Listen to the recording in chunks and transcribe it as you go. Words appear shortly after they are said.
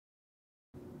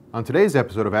On today's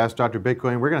episode of Ask Dr.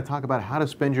 Bitcoin, we're going to talk about how to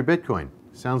spend your Bitcoin.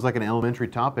 Sounds like an elementary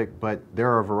topic, but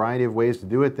there are a variety of ways to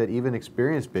do it that even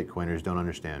experienced Bitcoiners don't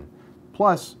understand.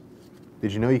 Plus,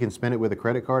 did you know you can spend it with a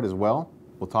credit card as well?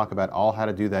 We'll talk about all how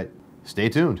to do that. Stay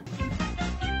tuned.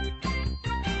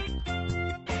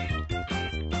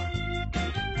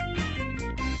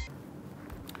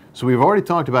 So we've already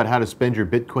talked about how to spend your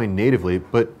Bitcoin natively,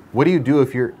 but what do you do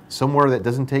if you're somewhere that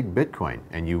doesn't take Bitcoin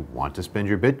and you want to spend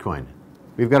your Bitcoin?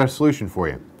 We've got a solution for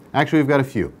you. Actually, we've got a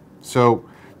few. So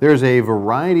there's a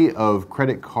variety of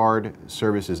credit card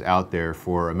services out there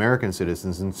for American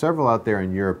citizens and several out there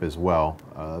in Europe as well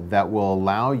that will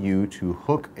allow you to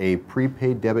hook a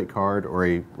prepaid debit card or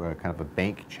a kind of a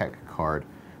bank check card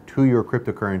to your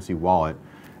cryptocurrency wallet.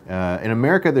 In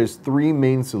America, there's three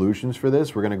main solutions for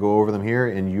this. We're going to go over them here.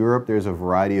 In Europe, there's a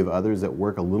variety of others that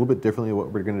work a little bit differently than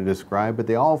what we're going to describe, but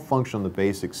they all function on the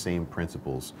basic same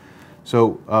principles.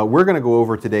 So we're going to go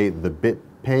over today the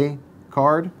BitPay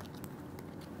card,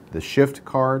 the Shift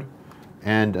card,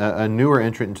 and a newer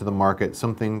entrant into the market,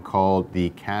 something called the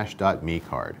Cash.me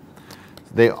card.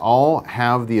 They all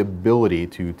have the ability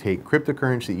to take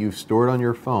cryptocurrency that you've stored on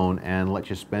your phone and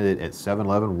let you spend it at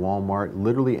 7-Eleven, Walmart,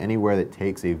 literally anywhere that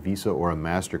takes a Visa or a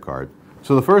MasterCard.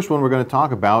 So the first one we're going to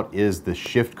talk about is the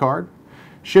Shift card.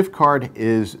 Shift card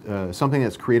is something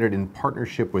that's created in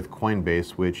partnership with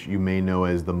Coinbase, which you may know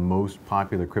as the most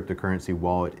popular cryptocurrency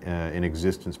wallet in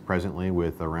existence presently,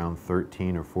 with around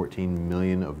 13 or 14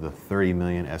 million of the 30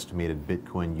 million estimated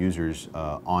Bitcoin users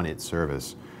on its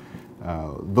service.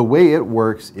 The way it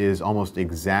works is almost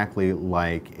exactly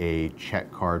like a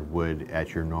check card would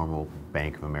at your normal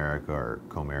Bank of America or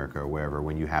Comerica or wherever.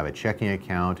 When you have a checking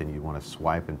account and you want to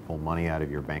swipe and pull money out of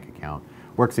your bank account,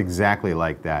 works exactly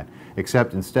like that,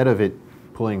 except instead of it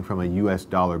pulling from a US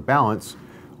dollar balance,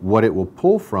 what it will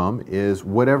pull from is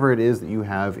whatever it is that you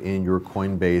have in your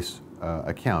Coinbase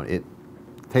account. It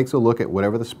takes a look at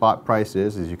whatever the spot price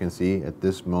is. As you can see at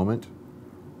this moment,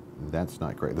 that's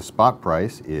not correct. The spot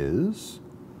price is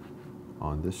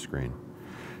on this screen.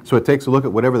 So it takes a look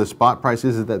at whatever the spot price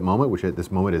is at that moment, which at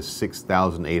this moment is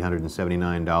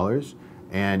 $6,879.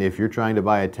 And if you're trying to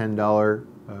buy a $10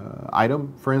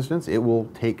 item, for instance, it will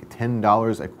take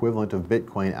 $10 equivalent of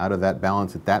Bitcoin out of that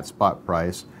balance at that spot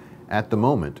price at the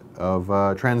moment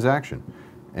of transaction.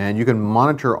 And you can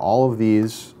monitor all of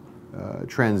these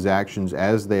transactions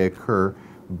as they occur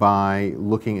by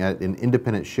looking at an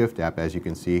independent Shift app. As you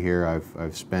can see here,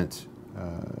 I've spent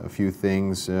a few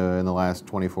things in the last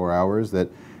 24 hours that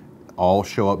all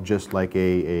show up just like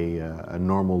a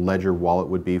normal ledger wallet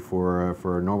would be for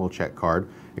a normal check card,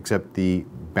 except the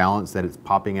balance that it's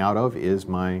popping out of is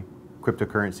my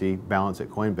cryptocurrency balance at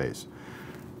Coinbase.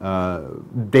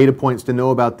 Data points to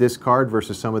know about this card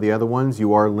versus some of the other ones: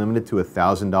 you are limited to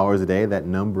 $1,000 a day. That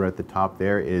number at the top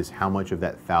there is how much of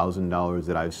that $1,000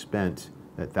 that I've spent,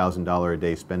 that $1,000 a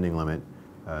day spending limit,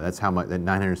 that's how much, that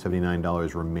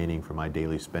 $979 remaining for my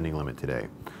daily spending limit today.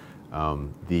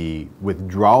 The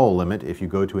withdrawal limit, if you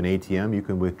go to an ATM, you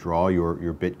can withdraw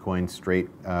your Bitcoin straight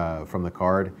from the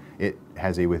card. It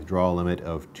has a withdrawal limit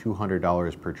of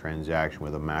 $200 per transaction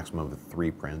with a maximum of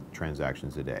 3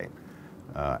 transactions a day.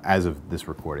 As of this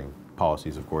recording,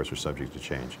 policies, of course, are subject to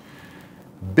change.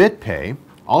 BitPay,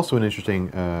 also an interesting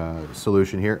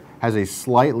solution here, has a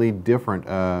slightly different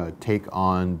take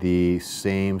on the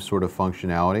same sort of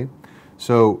functionality.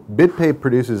 So BitPay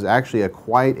produces actually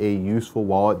quite a useful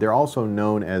wallet. They're also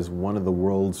known as one of the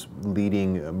world's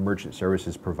leading merchant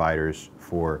services providers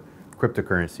for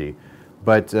cryptocurrency.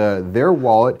 But their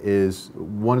wallet is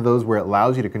one of those where it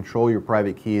allows you to control your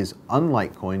private keys,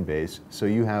 unlike Coinbase. So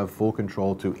you have full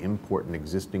control to import an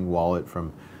existing wallet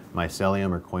from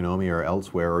Mycelium or Coinomi or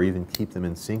elsewhere, or even keep them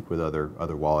in sync with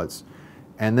other wallets.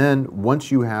 And then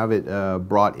once you have it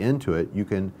brought into it, you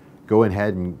can go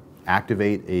ahead and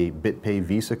activate a BitPay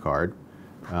Visa card,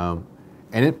 and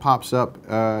it pops up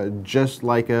just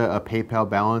like a PayPal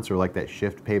balance or like that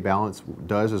Shift Pay balance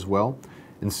does as well.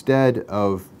 Instead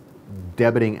of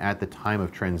debiting at the time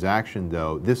of transaction,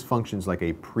 though, this functions like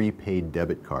a prepaid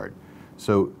debit card.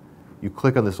 So you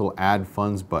click on this little Add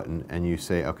Funds button and you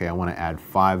say, okay, I want to add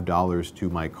 $5 to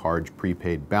my card's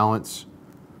prepaid balance.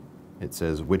 It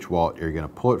says which wallet you're going to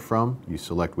pull it from. You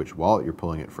select which wallet you're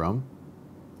pulling it from.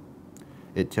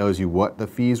 It tells you what the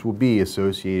fees will be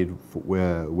associated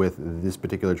with this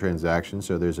particular transaction.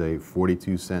 So there's a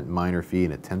 42-cent minor fee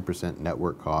and a 10%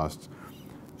 network cost.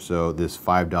 So this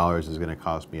 $5 is going to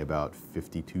cost me about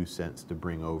 52 cents to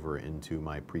bring over into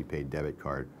my prepaid debit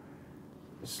card.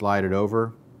 Slide it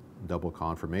over, double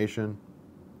confirmation,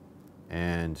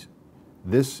 and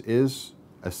this is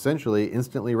essentially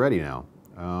instantly ready now.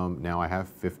 Now I have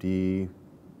 52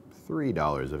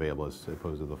 $3 available as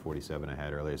opposed to the 47 I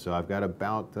had earlier. So I've got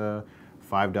about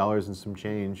 $5 and some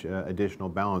change additional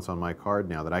balance on my card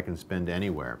now that I can spend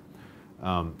anywhere.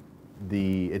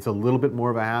 It's a little bit more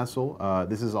of a hassle.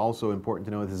 This is also important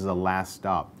to know this is a last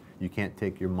stop. You can't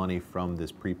take your money from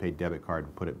this prepaid debit card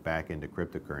and put it back into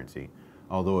cryptocurrency.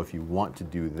 Although if you want to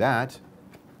do that,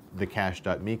 the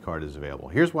Cash.me card is available.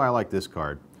 Here's why I like this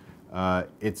card.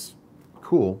 It's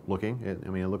cool looking. I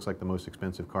mean, it looks like the most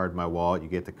expensive card in my wallet. You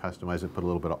get to customize it, put a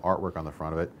little bit of artwork on the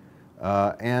front of it.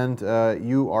 And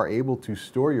you are able to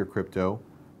store your crypto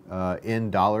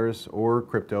in dollars or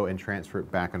crypto and transfer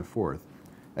it back and forth.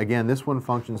 Again, this one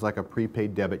functions like a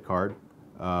prepaid debit card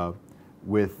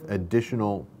with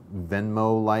additional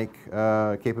Venmo-like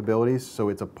capabilities. So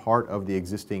it's a part of the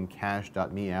existing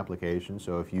Cash.me application.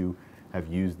 So if you have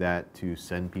used that to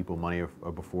send people money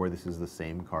or before, this is the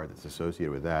same card that's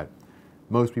associated with that.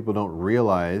 Most people don't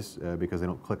realize, because they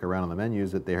don't click around on the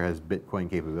menus, that there has Bitcoin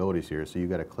capabilities here. So you've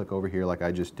got to click over here like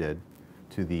I just did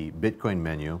to the Bitcoin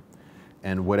menu,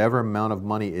 and whatever amount of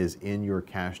money is in your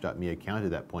Cash.me account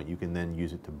at that point, you can then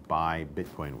use it to buy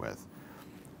Bitcoin with.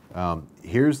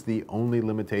 Here's the only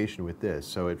limitation with this.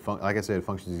 So like I said, it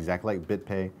functions exactly like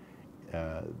BitPay.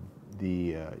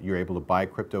 You're able to buy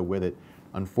crypto with it.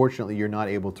 Unfortunately, you're not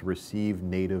able to receive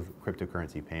native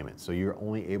cryptocurrency payments. So you're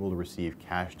only able to receive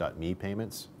Cash.me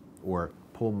payments or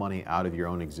pull money out of your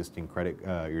own existing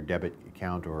your debit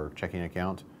account or checking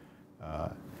account.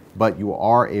 But you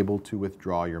are able to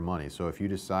withdraw your money. So if you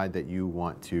decide that you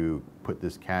want to put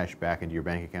this cash back into your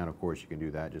bank account, of course you can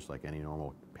do that just like any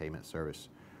normal payment service.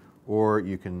 Or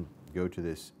you can go to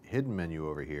this hidden menu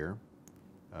over here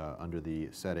under the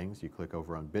settings. You click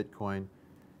over on Bitcoin,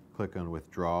 click on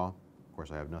withdraw. Of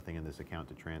course, I have nothing in this account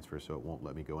to transfer, so it won't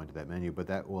let me go into that menu, but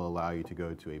that will allow you to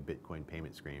go to a Bitcoin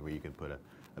payment screen where you can put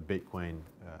a Bitcoin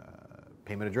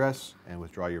payment address and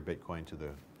withdraw your Bitcoin to the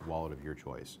wallet of your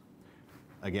choice.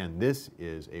 Again, this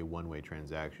is a one-way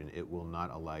transaction. It will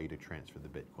not allow you to transfer the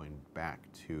Bitcoin back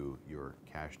to your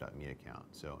Cash.me account,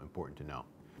 so important to know.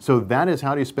 So that is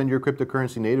how to spend your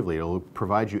cryptocurrency natively. It'll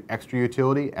provide you extra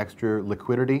utility, extra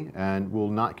liquidity, and will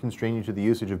not constrain you to the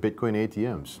usage of Bitcoin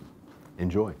ATMs.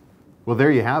 Enjoy. Well,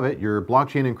 there you have it, your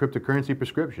blockchain and cryptocurrency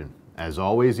prescription. As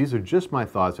always, these are just my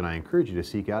thoughts, and I encourage you to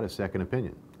seek out a second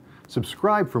opinion.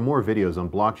 Subscribe for more videos on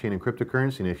blockchain and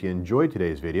cryptocurrency, and if you enjoyed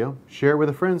today's video, share it with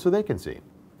a friend so they can see.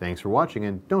 Thanks for watching,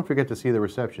 and don't forget to see the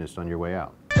receptionist on your way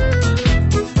out.